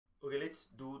Okay, let's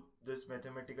do this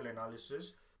mathematical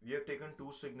analysis. We have taken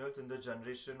two signals in the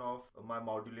generation of my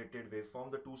modulated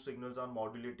waveform. The two signals are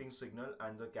modulating signal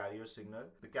and the carrier signal.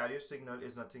 The carrier signal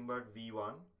is nothing but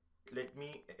V1. Let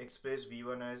me express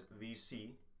V1 as Vc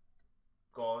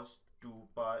cos 2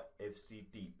 pi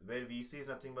fct, where Vc is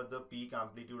nothing but the peak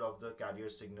amplitude of the carrier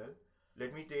signal.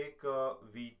 Let me take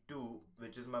V2,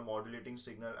 which is my modulating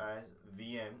signal, as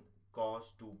Vm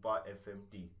cos 2 pi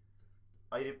fmt.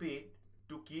 I repeat,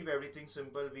 to keep everything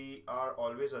simple, we are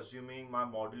always assuming my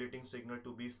modulating signal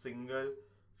to be single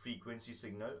frequency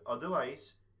signal.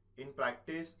 Otherwise, in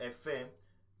practice, FM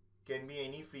can be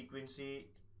any frequency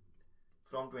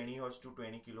from 20 Hz to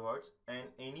 20 kHz, and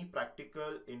any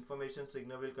practical information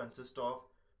signal will consist of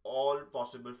all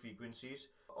possible frequencies,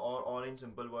 or in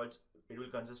simple words, it will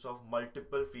consist of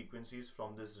multiple frequencies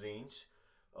from this range,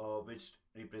 which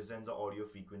represent the audio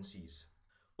frequencies.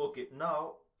 Okay,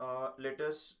 now let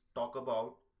us talk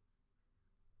about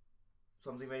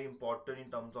something very important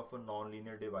in terms of a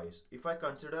nonlinear device. If I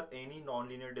consider any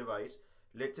nonlinear device,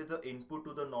 let's say the input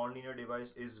to the nonlinear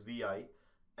device is Vi,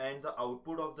 and the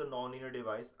output of the nonlinear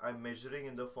device I'm measuring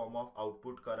in the form of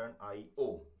output current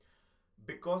IO.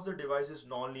 Because the device is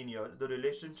nonlinear, the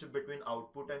relationship between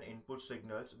output and input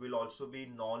signals will also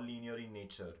be nonlinear in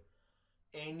nature.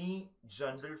 Any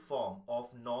general form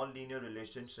of nonlinear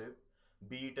relationship,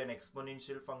 be it an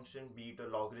exponential function, be it a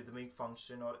logarithmic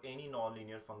function, or any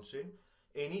nonlinear function,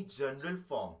 any general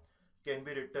form can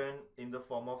be written in the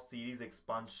form of series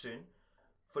expansion.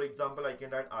 For example, I can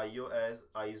write IO as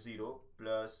I0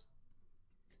 plus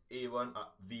A1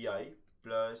 Vi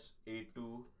plus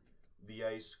A2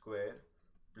 Vi square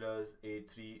plus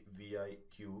A3 Vi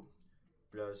cube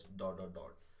plus dot dot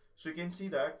dot. So you can see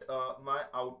that my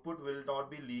output will not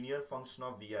be linear function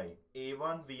of Vi.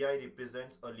 A1 Vi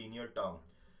represents a linear term,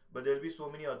 but there will be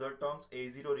so many other terms.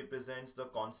 A0 represents the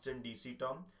constant DC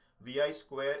term. Vi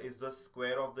square is the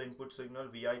square of the input signal.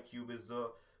 Vi cube is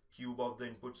the cube of the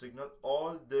input signal.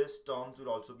 All these terms will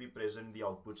also be present in the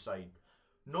output side.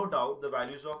 No doubt the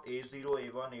values of A0,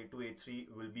 A1, A2,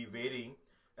 A3 will be varying,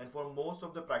 and for most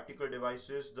of the practical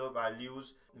devices the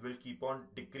values will keep on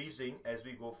decreasing as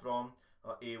we go from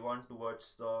A1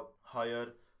 towards the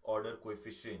higher order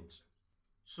coefficients.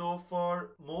 So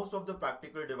for most of the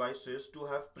practical devices, to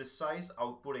have precise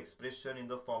output expression in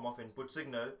the form of input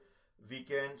signal, we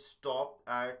can stop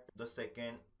at the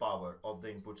second power of the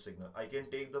input signal. I can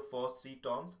take the first three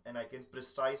terms and I can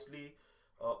precisely,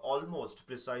 almost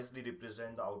precisely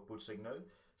represent the output signal.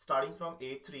 Starting from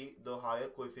A3, the higher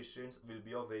coefficients will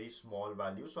be of very small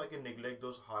value, so I can neglect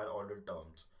those higher order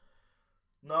terms.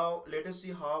 Now let us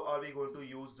see how are we going to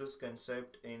use this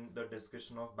concept in the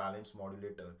discussion of balanced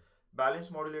modulator.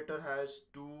 Balanced modulator has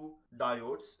two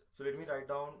diodes. So let me write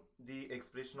down the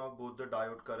expression of both the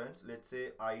diode currents. Let's say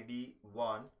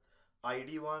ID1.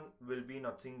 ID1 will be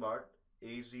nothing but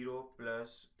A0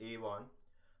 plus A1.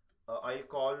 I'll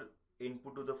call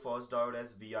input to the first diode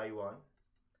as Vi1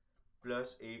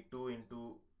 plus A2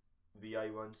 into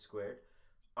Vi1 squared.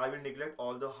 I will neglect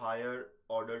all the higher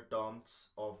order terms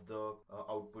of the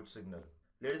output signal.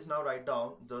 Let us now write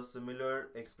down the similar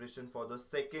expression for the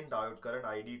second diode current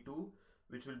ID2,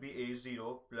 which will be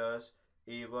A0 plus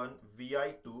A1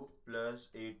 Vi2 plus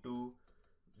A2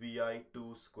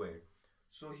 Vi2 squared.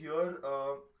 So here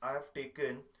I have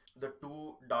taken the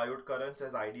two diode currents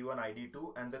as ID1,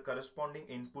 ID2, and the corresponding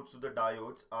inputs to the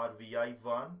diodes are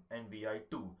Vi1 and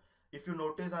Vi2. If you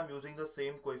notice, I'm using the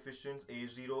same coefficients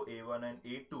A0, A1 and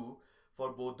A2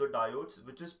 for both the diodes,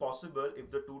 which is possible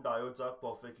if the two diodes are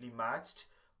perfectly matched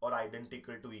or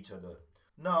identical to each other.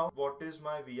 Now, what is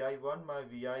my Vi1? My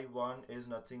Vi1 is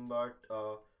nothing but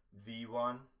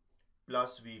V1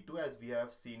 plus V2, as we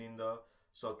have seen in the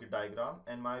circuit diagram,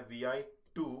 and my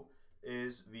Vi2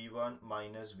 is V1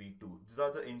 minus V2. These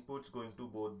are the inputs going to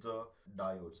both the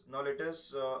diodes. Now let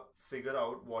us figure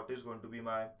out what is going to be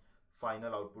my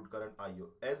final output current IO.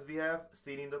 As we have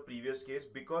seen in the previous case,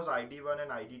 because ID1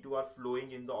 and ID2 are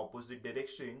flowing in the opposite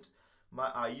directions, my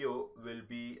IO will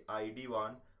be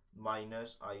ID1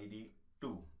 minus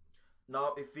ID2.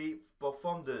 Now if we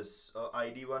perform this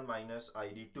ID1 minus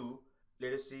ID2,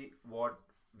 let us see what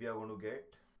we are going to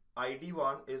get.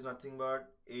 ID1 is nothing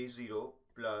but A0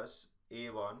 plus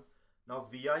A1. Now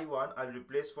Vi1, I'll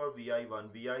replace for Vi1.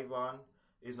 Vi1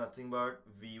 is nothing but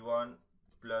V1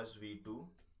 plus V2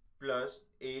 plus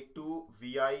A2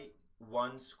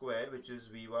 Vi1 square, which is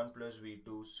V1 plus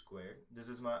V2 squared. This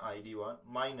is my ID1,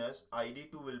 minus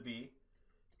ID2 will be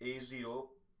A0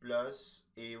 plus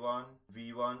A1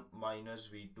 V1 minus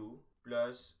V2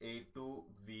 plus A2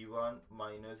 V1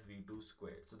 minus V2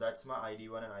 squared. So that's my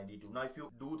ID1 and ID2. Now if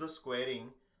you do the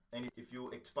squaring, And if you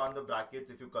expand the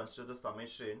brackets, if you consider the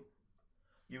summation,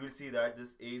 you will see that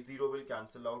this A0 will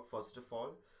cancel out first of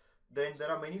all. Then there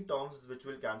are many terms which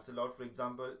will cancel out. For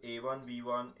example, A1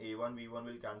 V1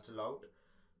 will cancel out.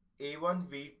 A1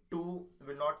 V2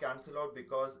 will not cancel out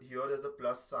because here there's a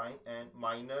plus sign, and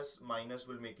minus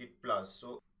will make it plus.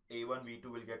 So A1 V2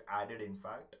 will get added in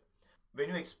fact. When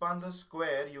you expand the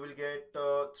square, you will get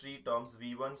three terms: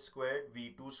 V1 squared,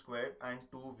 V2 squared, and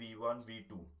 2V1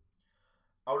 V2.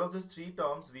 Out of these three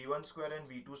terms, V1 square and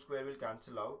V2 square will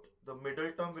cancel out. The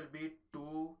middle term will be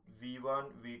 2V1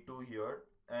 V2 here,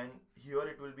 and here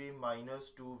it will be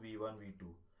minus 2V1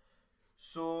 V2.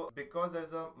 So because there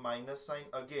is a minus sign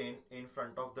again in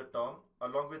front of the term,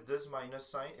 along with this minus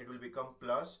sign, it will become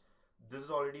plus. This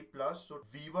is already plus, so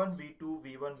V1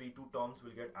 V2 terms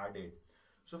will get added.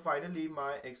 So finally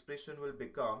my expression will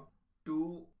become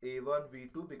 2A1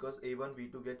 V2 because A1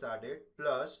 V2 gets added,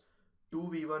 plus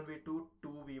 2V1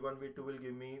 V2 will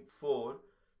give me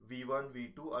 4V1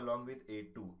 V2 along with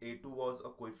A2. A2 was a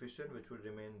coefficient which will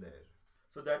remain there.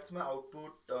 So that's my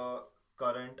output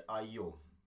current IO.